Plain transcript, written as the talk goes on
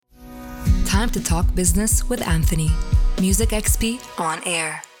time to talk business with Anthony. Music XP on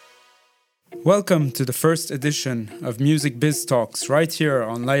air. Welcome to the first edition of Music Biz Talks right here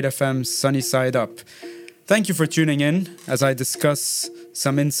on Light FM's Sunny Side Up. Thank you for tuning in as I discuss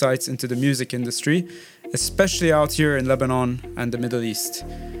some insights into the music industry, especially out here in Lebanon and the Middle East.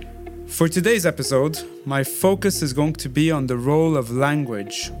 For today's episode, my focus is going to be on the role of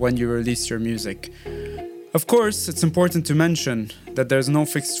language when you release your music. Of course, it's important to mention that there's no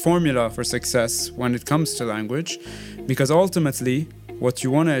fixed formula for success when it comes to language, because ultimately, what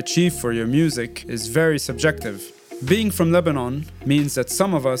you want to achieve for your music is very subjective. Being from Lebanon means that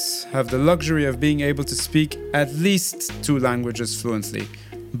some of us have the luxury of being able to speak at least 2 languages fluently.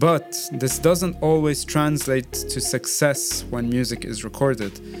 But this doesn't always translate to success when music is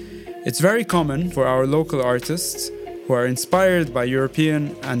recorded. It's very common for our local artists who are inspired by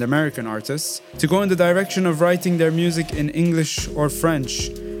European and American artists to go in the direction of writing their music in English or French.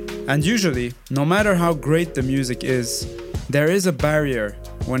 And usually, no matter how great the music is, there is a barrier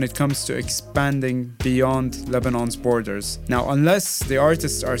when it comes to expanding beyond Lebanon's borders. Now, unless the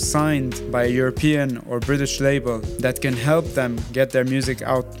artists are signed by a European or British label that can help them get their music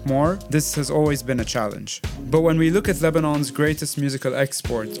out more, this has always been a challenge. But when we look at Lebanon's greatest musical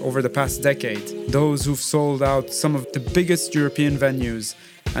export over the past decade, those who've sold out some of the biggest European venues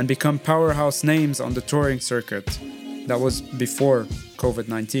and become powerhouse names on the touring circuit, that was before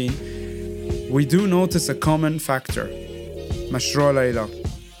COVID-19, we do notice a common factor. Mashrou Leila,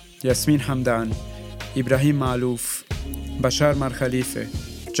 Yasmin Hamdan, Ibrahim Maalouf, Bashar Mar Khalifa,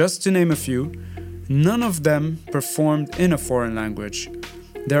 just to name a few, none of them performed in a foreign language.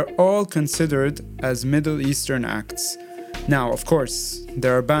 They're all considered as Middle Eastern acts. Now, of course,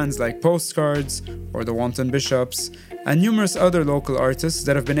 there are bands like Postcards or the Wanton Bishops and numerous other local artists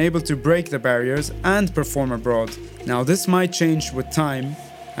that have been able to break the barriers and perform abroad. Now, this might change with time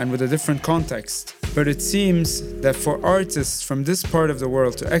and with a different context. But it seems that for artists from this part of the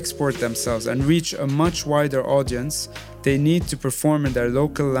world to export themselves and reach a much wider audience, they need to perform in their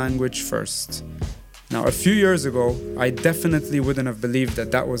local language first. Now, a few years ago, I definitely wouldn't have believed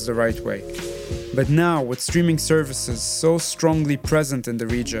that that was the right way. But now, with streaming services so strongly present in the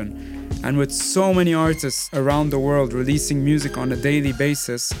region, and with so many artists around the world releasing music on a daily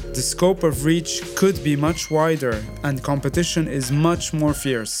basis, the scope of reach could be much wider and competition is much more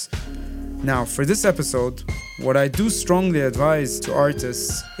fierce. Now, for this episode, what I do strongly advise to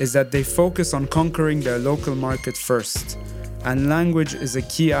artists is that they focus on conquering their local market first, and language is a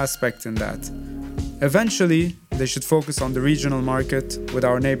key aspect in that. Eventually, they should focus on the regional market with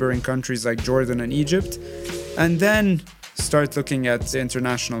our neighboring countries like Jordan and Egypt, and then start looking at the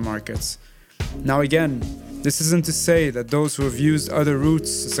international markets. Now again, this isn't to say that those who have used other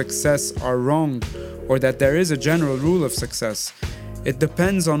routes to success are wrong, or that there is a general rule of success. It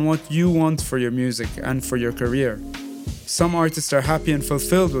depends on what you want for your music and for your career. Some artists are happy and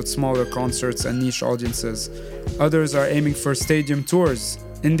fulfilled with smaller concerts and niche audiences. Others are aiming for stadium tours.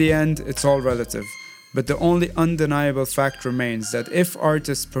 In the end, it's all relative. But the only undeniable fact remains that if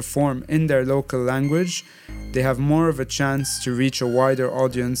artists perform in their local language, they have more of a chance to reach a wider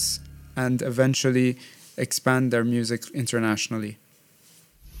audience and eventually expand their music internationally.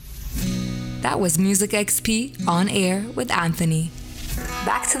 That was Music XP on air with Anthony.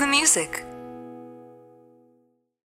 Back to the music.